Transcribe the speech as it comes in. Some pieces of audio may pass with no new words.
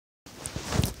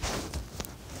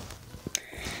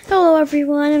Hello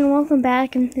everyone and welcome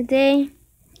back, and today,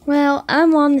 well,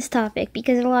 I'm on this topic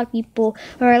because a lot of people,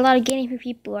 or a lot of guinea pig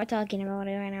people are talking about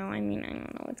it right now. I mean, I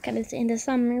don't know, it's kind of the end of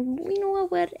summer, but you know what,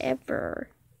 whatever.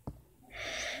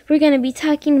 We're going to be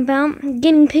talking about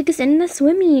guinea pigs in the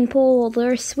swimming pool,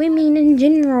 or swimming in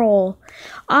general.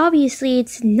 Obviously,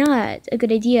 it's not a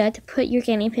good idea to put your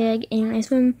guinea pig in a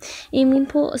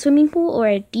swimming pool or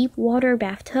a deep water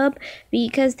bathtub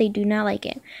because they do not like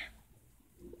it.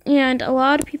 And a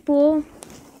lot of people,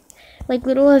 like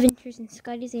Little Adventures and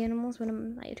Scotty's Animals, one of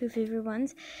my two favorite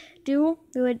ones, do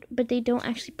it, but they don't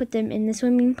actually put them in the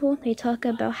swimming pool. They talk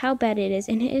about how bad it is,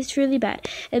 and it is truly bad.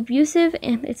 Abusive,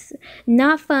 and it's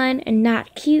not fun and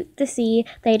not cute to see.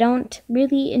 They don't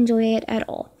really enjoy it at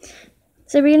all.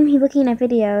 So we're going to be looking at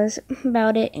videos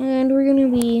about it, and we're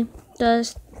going to be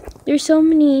there's so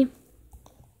many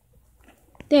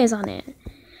things on it.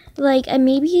 Like,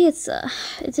 maybe it's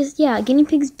just, yeah, guinea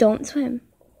pigs don't swim.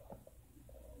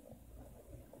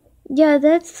 Yeah,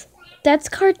 that's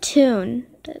cartoon.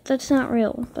 That's not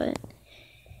real, but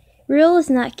real is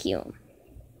not cute.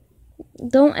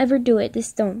 Don't ever do it.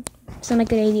 It's not a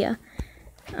good idea.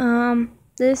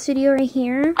 This video right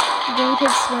here, guinea pig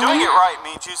swim. Doing it right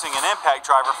means using an impact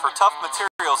driver for tough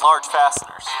materials and large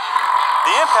fasteners.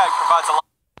 The impact provides a lot.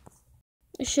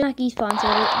 It should not be sponsored.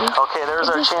 Okay, there's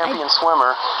our champion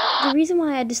swimmer. The reason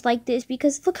why I dislike this is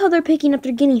because look how they're picking up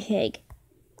their guinea pig.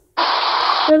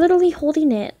 They're literally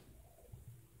holding it.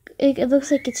 It looks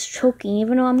like it's choking,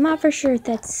 even though I'm not for sure if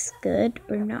that's good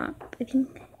or not.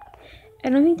 I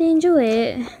don't think they enjoy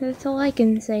it. That's all I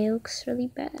can say. It looks really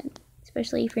bad.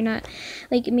 Especially if you're not,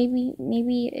 like,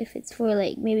 maybe if it's for,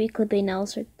 like, maybe clipping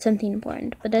nails or something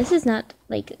important. But this is not,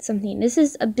 like, something.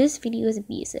 This video is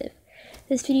abusive.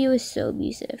 This video is so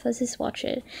abusive. Let's just watch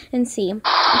it and see.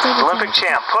 Olympic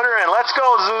champ, put her in. Let's go,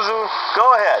 Zuzu. Go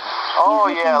ahead. Oh,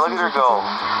 yeah, look at her go.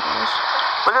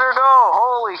 Look at her go.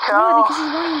 Holy cow. Yeah, because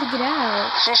she's wanting to get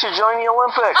out. She should join the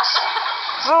Olympics.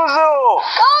 Zuzu.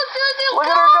 Go, Zuzu,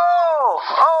 look at her go.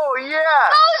 Oh,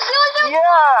 yeah. Go, Zuzu,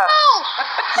 yes. go.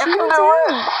 You can do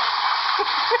it.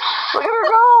 Look at her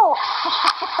go.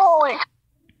 Holy.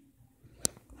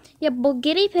 Yeah, but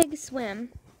guinea pigs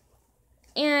swim.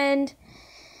 And,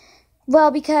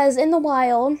 well, because in the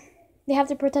wild, they have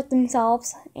to protect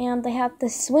themselves, and they have to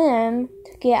swim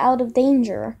to get out of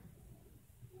danger.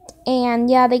 And,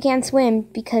 yeah, they can't swim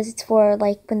because it's for,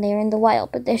 like, when they're in the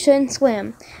wild. But they shouldn't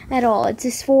swim at all. It's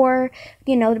just for,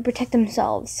 you know, to protect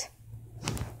themselves.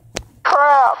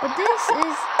 Crap! But this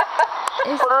is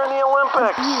put her in the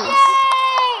Olympics. Abuse.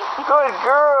 Yay! Good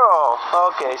girl.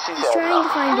 Okay, she's trying to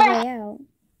find a way out.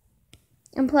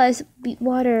 And plus,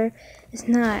 water is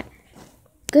not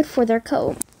good for their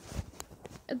coat.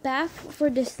 A bath for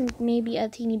distance, maybe a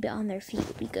teeny bit on their feet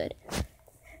would be good.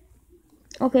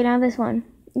 Okay, now this one.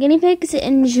 Guinea pigs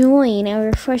enjoying a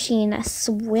refreshing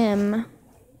swim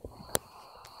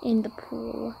in the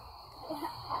pool.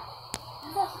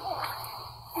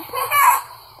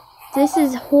 This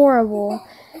is horrible.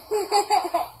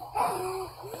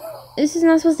 This is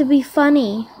not supposed to be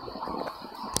funny.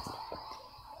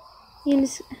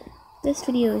 This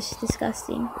video is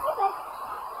disgusting.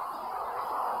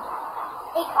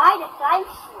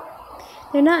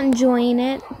 They're not enjoying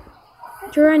it.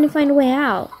 They're trying to find a way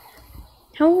out.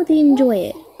 How would they enjoy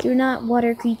it? They're not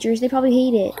water creatures. They probably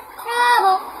hate it.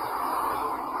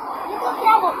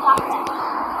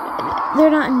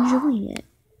 They're not enjoying it.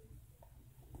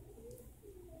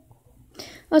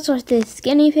 Let's watch this.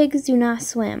 Guinea pigs do not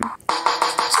swim.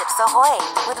 Chips Ahoy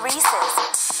with Reese's.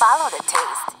 Follow the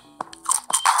taste.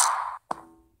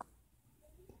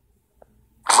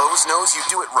 Lowe's knows you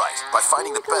do it right by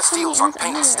finding the best deals on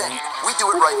paint and stain. We do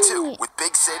it right too, with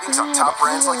big savings on top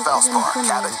brands like Valspar,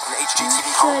 Cabot, and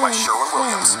HGTV Home by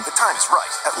Sherwin-Williams. The time is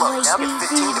right at Lowe's. Now get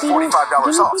 $15 to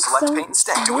 $45 off select paint and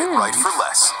stain. Do it right for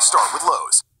less. Start with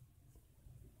Lowe's.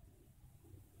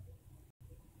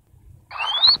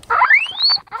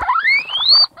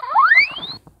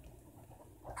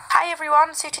 Hi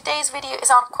everyone, so today's video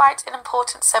is on quite an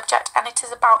important subject, and it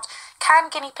is about can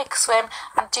guinea pigs swim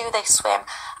and do they swim?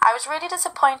 I was really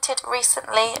disappointed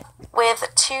recently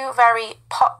with two very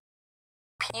popular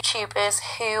YouTubers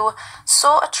who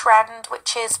saw a trend,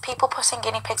 which is people putting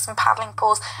guinea pigs in paddling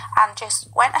pools, and just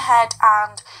went ahead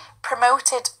and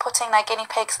promoted putting their guinea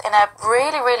pigs in a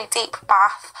really deep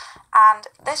bath. And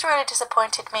this really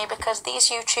disappointed me because these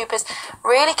YouTubers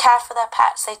really care for their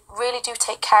pets. They really do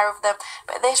take care of them.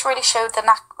 But this really showed the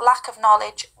lack of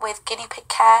knowledge with guinea pig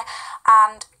care.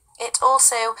 And it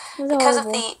also, because of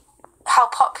how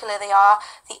popular they are,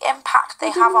 the impact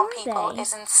they have on people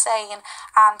is insane.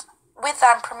 And with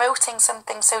them promoting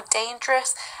something so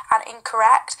dangerous and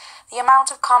incorrect, the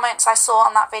amount of comments I saw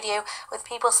on that video with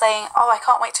people saying, oh, I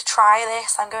can't wait to try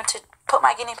this, I'm going to put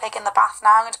my guinea pig in the bath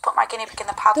now, I'm going to put my guinea pig in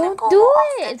the paddling pool more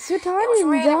often. It's retarded. It was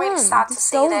really, really sad to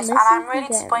see this, and I'm really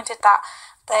disappointed that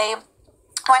they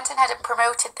went ahead and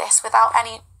promoted this without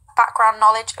any background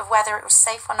knowledge of whether it was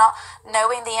safe or not,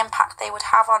 knowing the impact they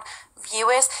would have on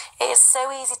viewers. It is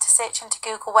so easy to search into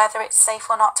Google whether it's safe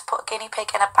or not to put a guinea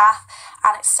pig in a bath,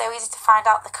 and it's so easy to find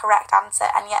out the correct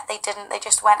answer, and yet they didn't. They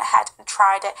just went ahead and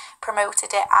tried it,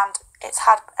 promoted it, and it's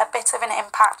had a bit of an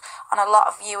impact on a lot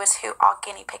of viewers who are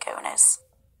guinea pig owners.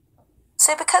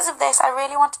 So because of this, I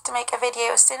really wanted to make a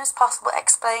video as soon as possible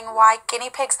explaining why guinea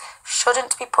pigs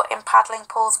shouldn't be put in paddling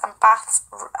pools and baths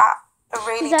at a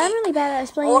really deep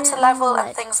water level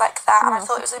and things like that. And I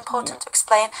thought it was important to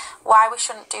explain why we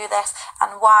shouldn't do this,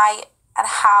 and why and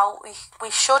how we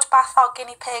should bath our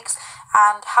guinea pigs,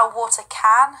 and how water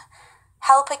can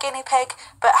help a guinea pig,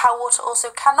 but how water also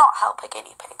cannot help a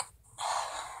guinea pig.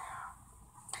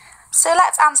 So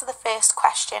let's answer the first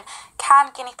question.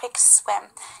 Can guinea pigs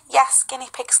swim? Yes, guinea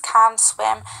pigs can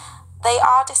swim. They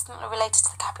are distantly related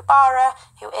to the capybara,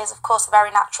 who is of course a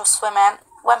very natural swimmer.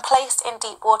 When placed in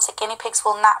deep water, guinea pigs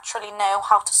will naturally know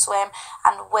how to swim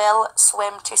and will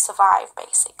swim to survive,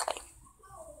 basically.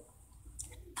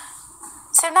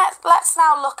 So let's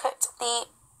now look at the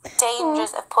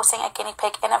dangers of putting a guinea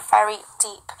pig in a very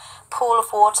deep pool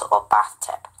of water or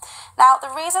bathtub. Now, the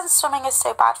reason swimming is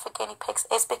so bad for guinea pigs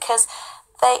is because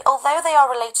although they are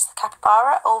related to the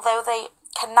capybara, although they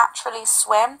can naturally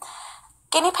swim,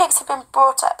 guinea pigs have been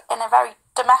brought up in a very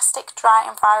domestic, dry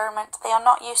environment. They are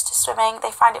not used to swimming.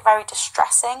 They find it very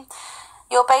distressing.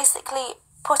 You're basically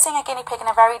putting a guinea pig in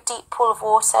a very deep pool of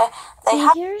water.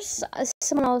 Here's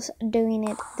someone else doing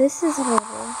it. This is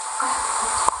horrible.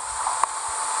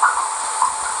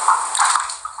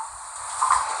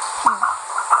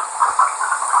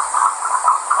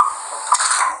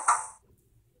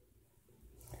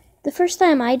 The first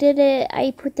time I did it,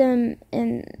 I put them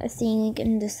in a sink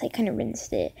and just like kind of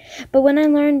rinsed it. But when I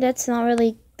learned that's not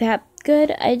really that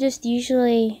good, I just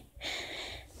usually,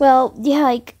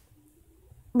 like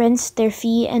rinse their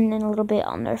feet and then a little bit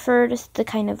on their fur just to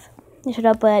kind of mix it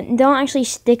up. But don't actually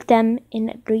stick them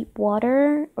in deep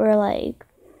water or like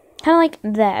kind of like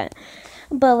that.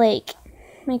 But like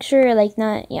make sure like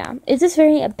not, it's just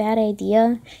very a bad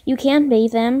idea. You can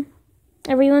bathe them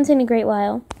every once in a great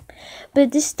while.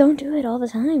 But just don't do it all the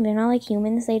time. They're not like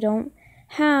humans. They don't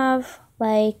have,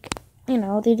 like,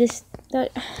 they just don't,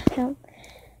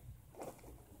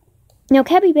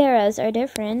 capybaras are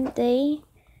different. They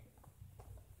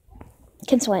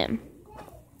can swim.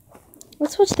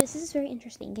 Let's watch this. This is very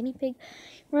interesting. Guinea pig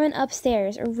running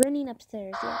upstairs. Yeah. Recording now.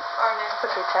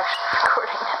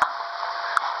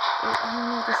 I don't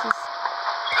know what this is.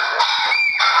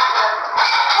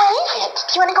 Wave it.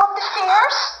 Do you want to go up the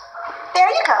stairs? There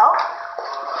you go.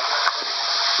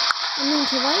 I mean,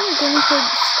 why are guinea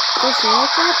pigs just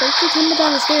like that? They could tumble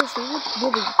down the stairs. They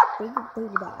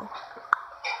would die.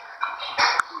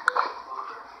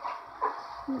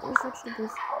 Let's watch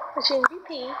this. It's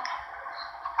MVP.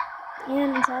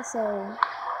 And it's also...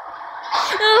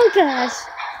 Oh gosh!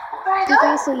 They can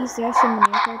also use the restroom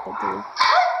in the carpet too.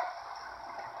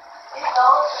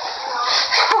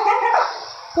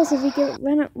 Plus, if we could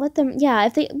let them,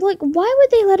 if they, why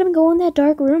would they let them go in that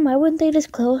dark room? Why wouldn't they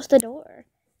just close the door?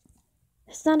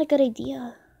 It's not a good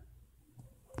idea.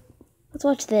 Let's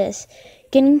watch this.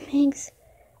 Guinea pigs.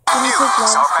 New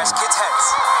Sour Patch Kids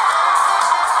heads.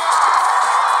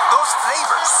 Those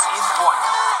flavors in one.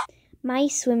 My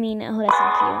swimming. Oh, that's so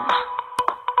cute.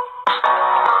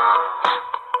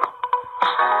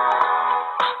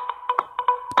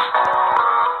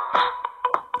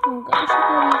 Oh gosh, look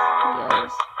at these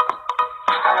videos.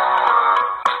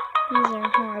 These are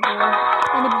horrible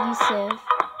and abusive.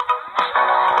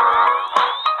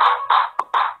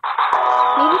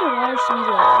 Maybe the water should be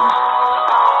lower.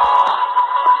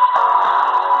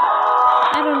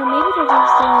 I don't know, maybe they're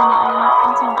just doing it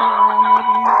until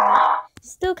maybe, but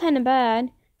still kind of bad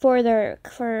for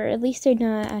at least they're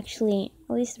not actually,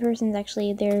 at least the person's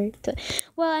actually there to,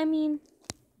 well, I mean,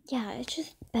 it's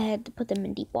just bad to put them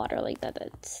in deep water like that.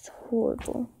 That's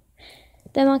horrible.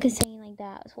 I'm not gonna say like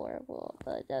that was horrible,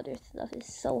 but the other stuff is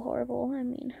so horrible. I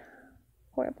mean,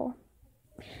 horrible.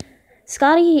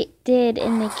 Scotty did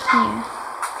in the camp.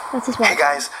 Let's just watch. Hey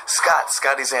guys,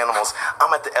 Scotty's Animals.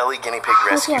 I'm at the Ellie Guinea Pig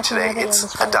Rescue today.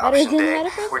 It's adoption day.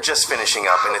 We're just finishing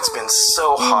up and it's been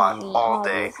so hot all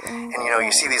day. And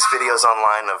you see these videos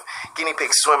online of guinea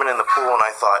pigs swimming in the pool, and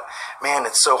I thought, man,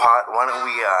 it's so hot. Why don't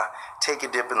we take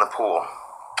a dip in the pool?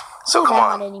 So Not come that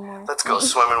on, hot anymore. let's go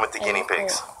swimming with the guinea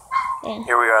pigs. Yeah.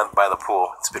 Here we are by the pool.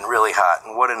 It's been really hot,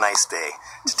 and what a nice day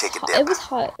to take a dip. It was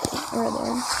hot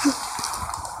earlier.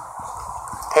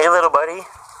 Hey, little buddy.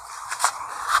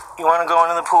 You want to go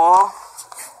into the pool?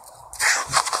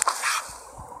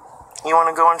 You want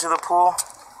to go into the pool?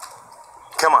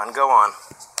 Come on, go on.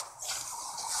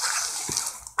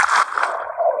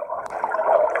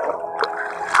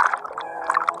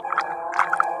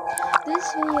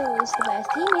 This video is the best.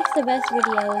 He makes the best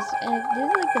videos, and this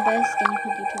is like the best guinea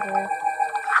pig YouTuber.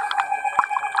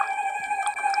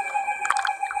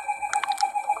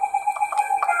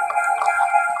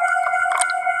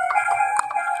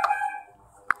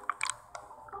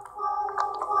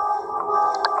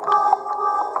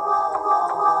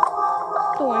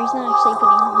 Don't worry, he's not actually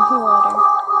putting him in the water.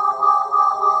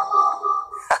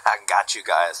 I got you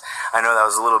guys. I know that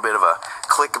was a little bit of a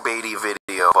clickbaity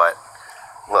video, but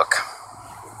look.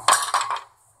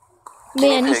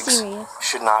 Man, Guinea he's pigs serious.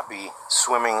 should not be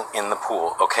swimming in the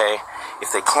pool, okay?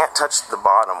 If they can't touch the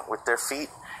bottom with their feet,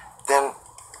 then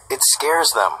it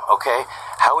scares them, okay?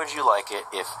 How would you like it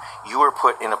if you were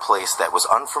put in a place that was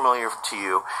unfamiliar to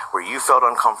you, where you felt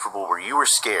uncomfortable, where you were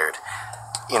scared?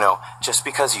 You know, just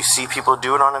because you see people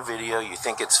do it on a video, you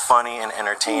think it's funny and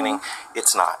entertaining,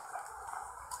 it's not.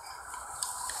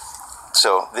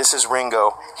 So, this is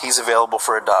Ringo. He's available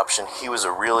for adoption. He was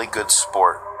a really good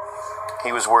sport.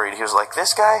 He was worried. He was like,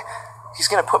 this guy, he's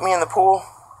going to put me in the pool?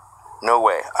 No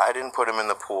way. I didn't put him in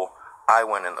the pool. I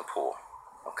went in the pool.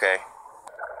 Okay?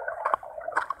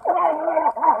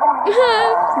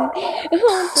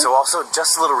 So also,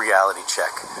 just a little reality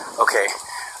check. Okay,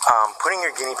 putting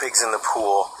your guinea pigs in the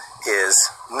pool is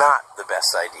not the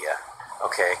best idea.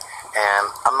 Okay, and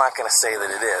I'm not going to say that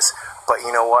it is, but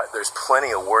you know what? There's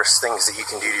plenty of worse things that you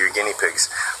can do to your guinea pigs,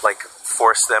 like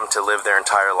force them to live their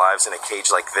entire lives in a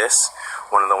cage like this,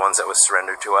 one of the ones that was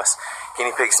surrendered to us.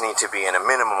 Guinea pigs need to be in a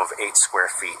minimum of 8 square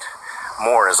feet.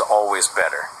 More is always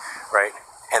better, right?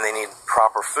 And they need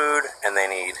proper food, and they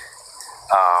need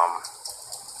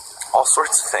all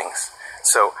sorts of things.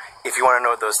 So if you want to know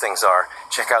what those things are,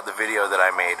 check out the video that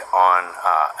I made on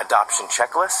adoption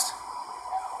checklist,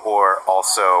 or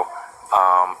also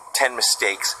 5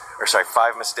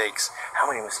 mistakes. How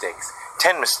many mistakes?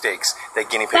 10 mistakes that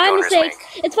guinea pig owners make.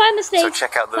 It's 5 mistakes. So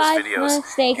check out those videos,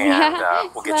 mistakes.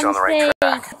 and we'll get you on the right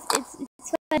track.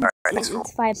 It's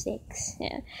 5 mistakes.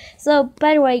 Yeah. So,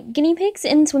 by the way, guinea pigs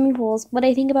in swimming pools, what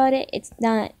I think about it, it's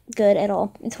not good at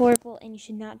all. It's horrible, and you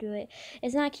should not do it.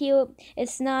 It's not cute. You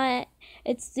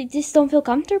just don't feel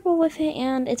comfortable with it,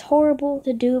 and it's horrible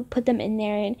to put them in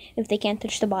there and if they can't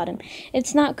touch the bottom.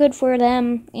 It's not good for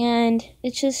them, and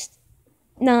it's just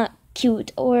not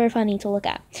cute or funny to look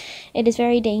at. It is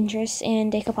very dangerous,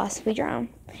 and they could possibly drown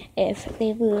if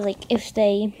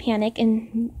they panic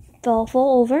and fall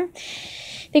over.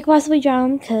 They could possibly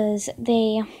drown because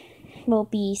they will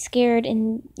be scared,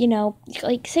 and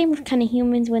same with kind of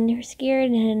humans when they're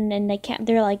scared and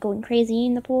they're like going crazy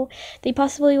in the pool. They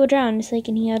possibly will drown just like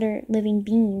any other living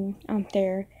being out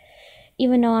there.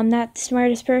 Even though I'm not the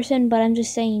smartest person, but I'm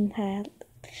just saying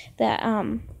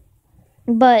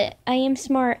but I am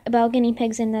smart about guinea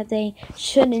pigs in that they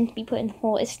shouldn't be put in the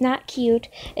pool. It's not cute.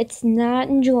 It's not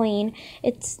enjoying.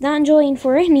 It's not enjoying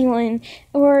for anyone,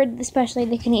 or especially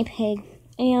the guinea pig.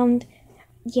 And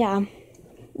yeah,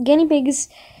 guinea pigs,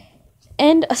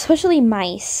 and especially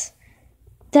mice.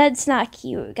 That's not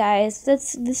cute, guys.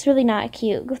 That's really not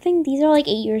cute. Good thing these are like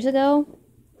 8 years ago.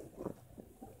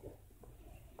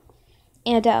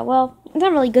 And, well, it's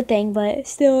not really a good thing, but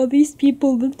still, these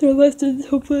people learned their lessons,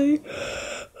 hopefully.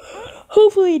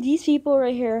 Hopefully, these people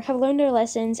right here have learned their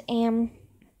lessons, and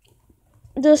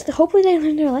hopefully they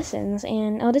learned their lessons.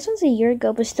 And, this one's a year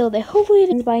ago, but still, hopefully it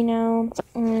is by now.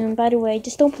 And, by the way,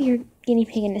 just don't put your guinea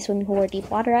pig in the swimming pool or deep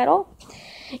water at all.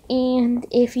 And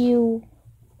if you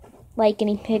like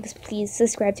guinea pigs, please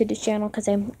subscribe to this channel, because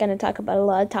I'm going to talk about a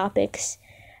lot of topics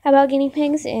about guinea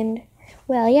pigs. And,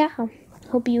 well, yeah.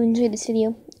 Hope you enjoyed this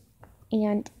video,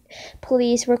 and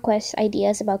please request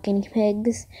ideas about guinea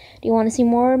pigs. Do you want to see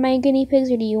more of my guinea pigs,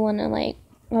 or do you want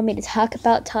me to talk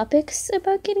about topics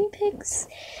about guinea pigs?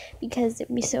 Because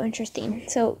it'd be so interesting.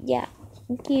 So yeah,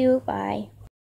 thank you, bye.